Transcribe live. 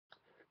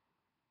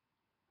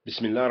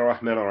Bismillah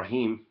ar-Rahman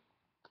ar-Rahim.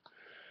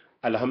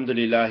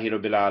 Alhamdulillahi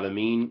Rabbil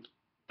Alameen.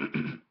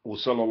 Wa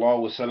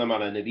sallallahu wa sallam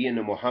ala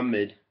nabiyyina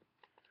Muhammad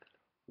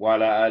wa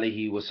ala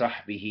alihi wa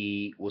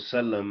sahbihi wa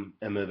sallam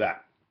amma ba'd.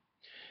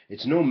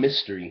 It's no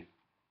mystery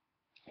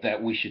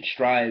that we should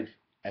strive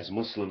as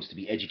Muslims to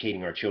be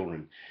educating our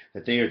children,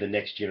 that they are the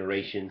next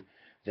generation,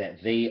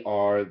 that they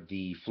are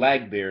the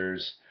flag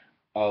bearers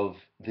of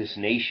this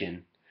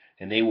nation,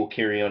 and they will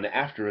carry on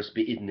after us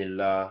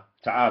bi'idnillah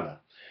ta'ala.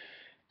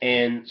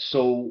 And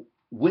so,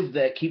 with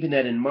that, keeping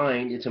that in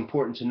mind, it's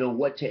important to know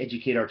what to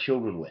educate our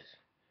children with.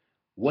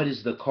 What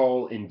is the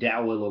call in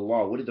da'wah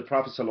Allah? What did the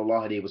Prophet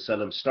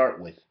ﷺ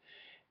start with?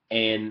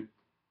 And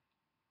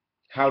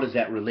how does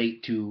that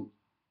relate to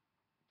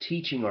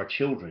teaching our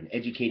children,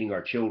 educating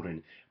our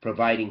children,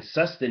 providing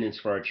sustenance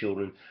for our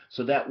children,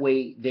 so that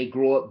way they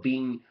grow up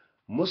being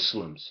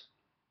Muslims?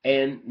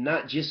 And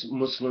not just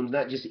Muslims,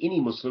 not just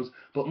any Muslims,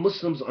 but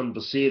Muslims on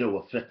basira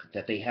wa fiqh,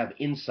 that they have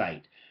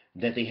insight,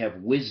 that they have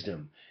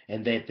wisdom,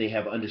 and that they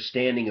have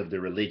understanding of the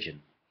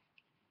religion.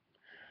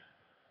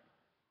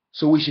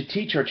 So we should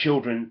teach our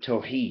children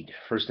Tawheed,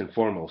 first and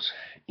foremost.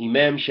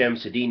 Imam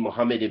Shamsuddin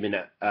Muhammad ibn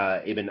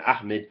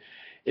Ahmed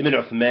ibn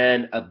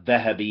Uthman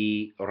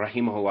al-Dhahabi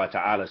rahimahullah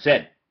ta'ala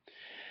said,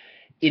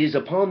 "It is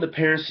upon the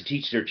parents to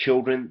teach their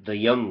children, the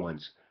young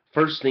ones,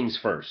 first things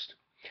first,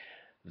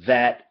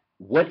 that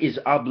what is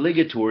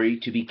obligatory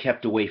to be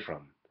kept away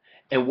from,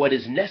 and what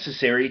is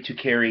necessary to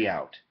carry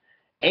out,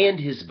 and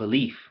his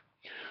belief.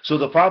 So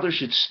the father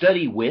should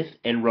study with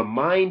and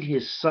remind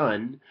his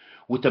son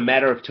with the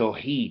matter of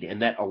Tawheed,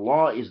 and that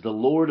Allah is the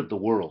Lord of the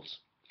worlds.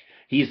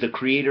 He is the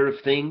creator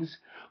of things,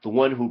 the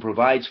one who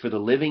provides for the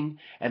living,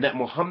 and that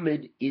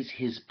Muhammad is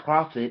his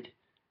prophet,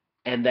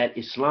 and that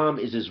Islam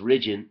is his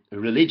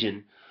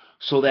religion,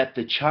 so that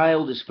the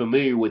child is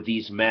familiar with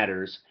these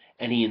matters,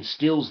 and he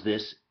instills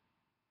this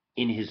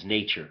in his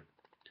nature.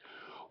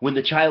 When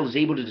the child is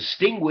able to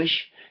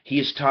distinguish, he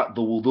is taught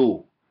the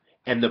wudu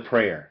and the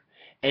prayer,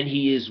 and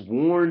he is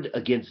warned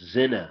against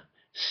zina,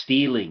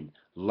 stealing,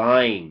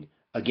 lying,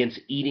 against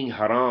eating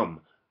haram,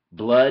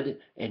 blood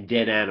and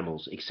dead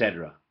animals,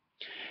 etc.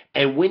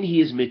 And when he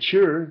is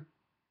mature,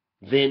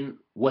 then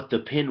what the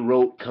pen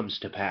wrote comes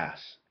to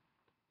pass."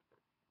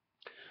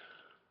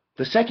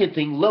 The second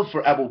thing, love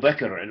for Abu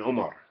Bakr and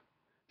Umar.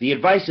 The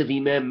advice of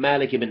Imam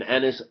Malik ibn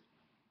Anas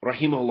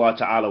rahimahullah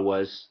ta'ala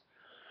was,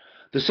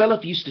 the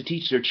Salaf used to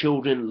teach their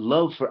children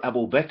love for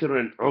Abu Bakr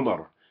and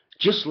Umar,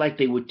 just like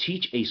they would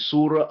teach a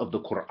surah of the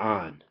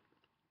Quran.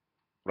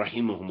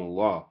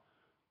 Rahimahumullah,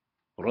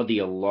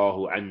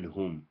 radiyallahu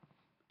anhum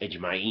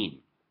ajma'een.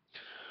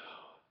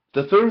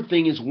 The third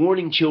thing is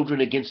warning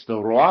children against the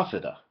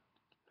Rafidah.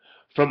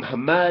 From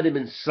Hamad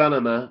ibn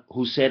Salama,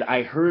 who said,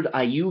 "I heard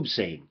Ayub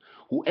saying,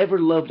 whoever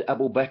loved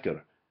Abu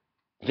Bakr,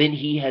 then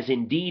he has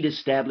indeed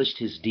established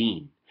his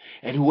deen.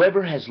 And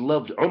whoever has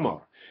loved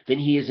Umar, then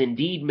he has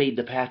indeed made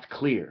the path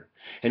clear.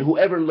 And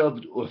whoever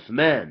loved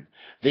Uthman,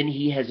 then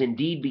he has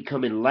indeed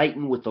become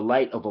enlightened with the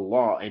light of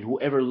Allah. And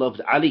whoever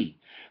loved Ali,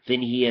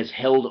 then he has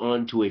held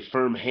on to a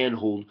firm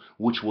handhold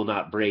which will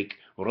not break."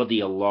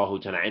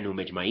 Radiyallahu ta'ala anhum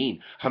ajma'een.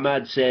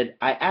 Hamad said,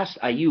 "I asked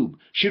Ayub,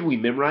 should we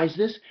memorize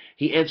this?"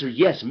 He answered,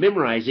 "Yes,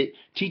 memorize it,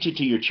 teach it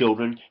to your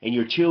children, and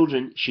your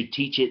children should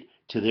teach it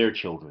to their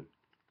children."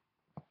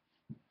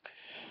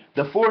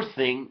 The fourth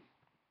thing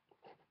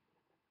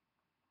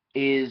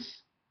is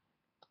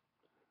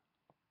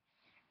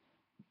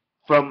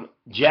from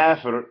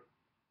Jafar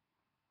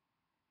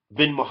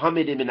bin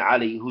Muhammad ibn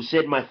Ali, who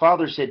said, "My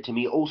father said to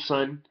me, O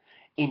son,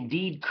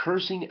 indeed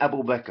cursing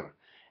Abu Bakr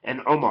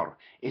and Umar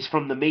is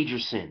from the major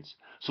sins.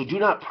 So do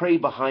not pray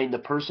behind the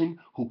person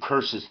who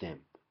curses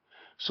them."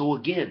 So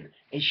again,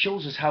 it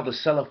shows us how the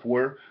Salaf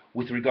were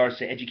with regards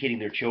to educating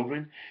their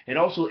children. It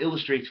also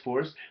illustrates for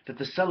us that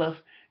the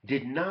Salaf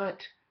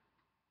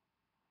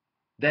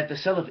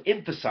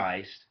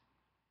emphasized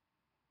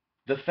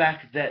the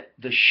fact that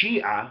the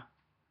Shia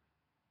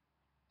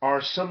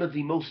are some of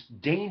the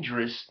most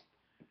dangerous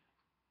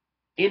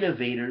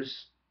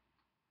innovators,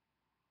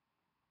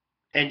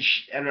 and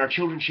our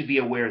children should be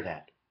aware of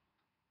that.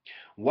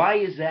 Why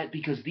is that?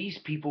 Because these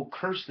people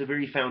curse the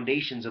very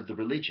foundations of the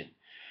religion.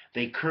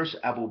 They curse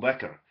Abu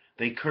Bakr,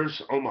 they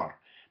curse Umar,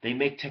 they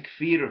make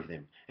takfir of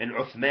them, and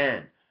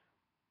Uthman,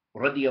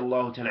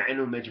 radiyallahu ta'ala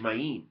anhum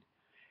ajma'een.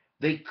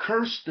 They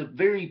curse the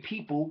very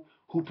people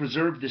who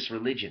preserve this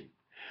religion,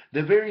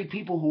 the very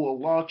people who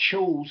Allah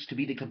chose to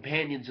be the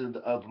companions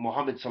of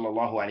Muhammad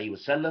sallallahu alaihi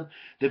wasallam,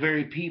 the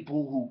very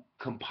people who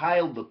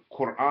compiled the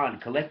Quran,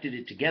 collected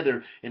it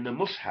together in the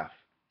Mus'haf.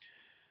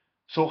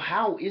 So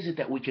how is it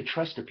that we could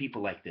trust a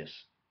people like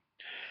this?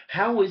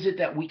 How is it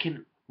that we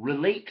can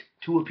relate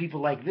to a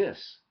people like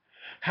this?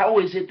 How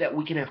is it that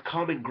we can have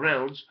common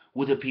grounds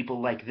with a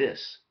people like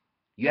this?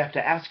 You have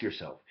to ask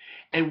yourself.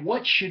 And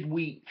what should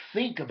we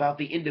think about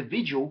the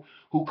individual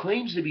who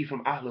claims to be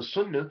from Ahl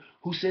Sunnah,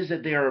 who says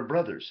that they are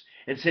brothers,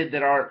 and said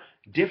that our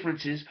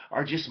differences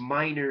are just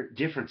minor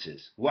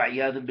differences?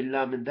 وَعِيَاذًا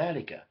بِاللَّهِ مِنْ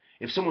ذَلِكَ.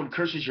 If someone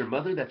curses your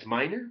mother, that's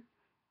minor?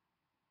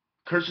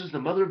 Curses the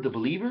mother of the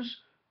believers?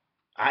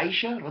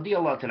 Aisha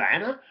radiallahu ta'ala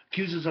anha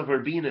accuses of her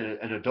being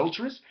an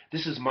adulteress.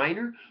 This is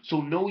minor.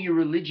 So know your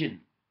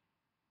religion,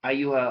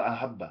 ayyuha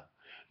ahabba.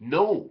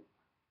 Know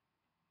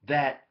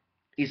that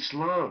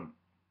Islam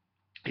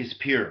is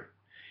pure.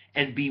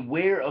 And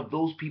beware of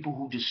those people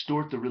who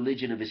distort the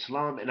religion of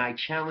Islam. And I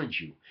challenge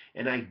you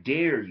and I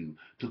dare you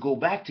to go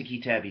back to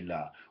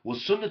Kitabillah wa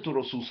Sunnatul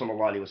Rasul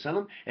sallallahu alaihi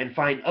wasallam and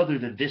find other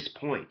than this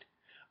point,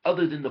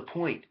 other than the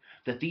point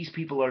that these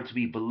people are to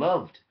be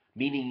beloved,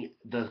 meaning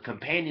the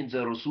companions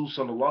of Rasul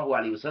sallallahu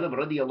alaihi wasallam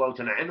radiyallahu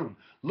ta'ala anhum.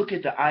 Look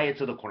at the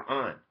ayats of the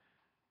Quran.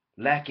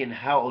 Lakin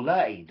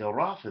haulai, the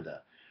Rafida,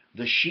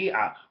 the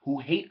Shia who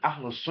hate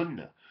Ahl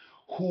Sunnah,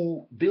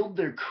 who build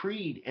their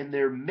creed and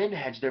their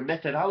minhaj, their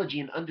methodology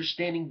in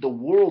understanding the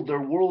world, their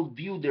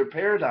worldview, their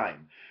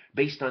paradigm,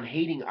 based on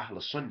hating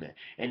Ahl Sunnah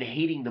and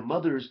hating the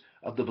mothers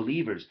of the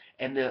believers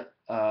and the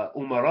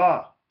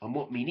Umara,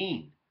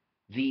 al-Mu'mineen,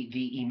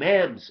 the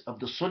Imams of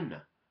the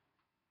Sunnah.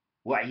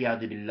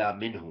 وَعِيَاذِ بِاللَّهِ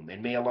مِنْهُمْ.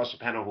 And may Allah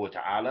subhanahu wa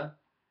ta'ala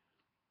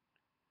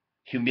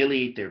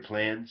humiliate their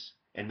plans.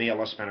 And may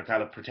Allah subhanahu wa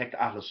ta'ala protect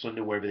Ahl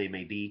Sunnah wherever they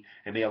may be.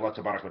 And may Allah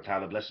tabarak wa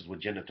ta'ala bless us with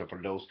Jannah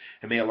Firdaus.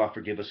 And may Allah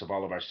forgive us of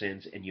all of our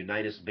sins and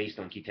unite us based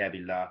on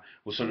Kitabillah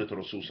wa Sunnatul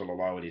Rasul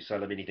sallallahu alayhi wa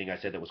sallam. Anything I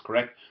said that was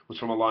correct was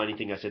from Allah.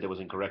 Anything I said that was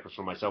incorrect was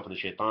from myself and the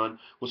shaitan.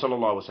 Wa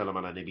sallallahu wa sallam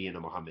ala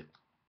nabiyyina Muhammad.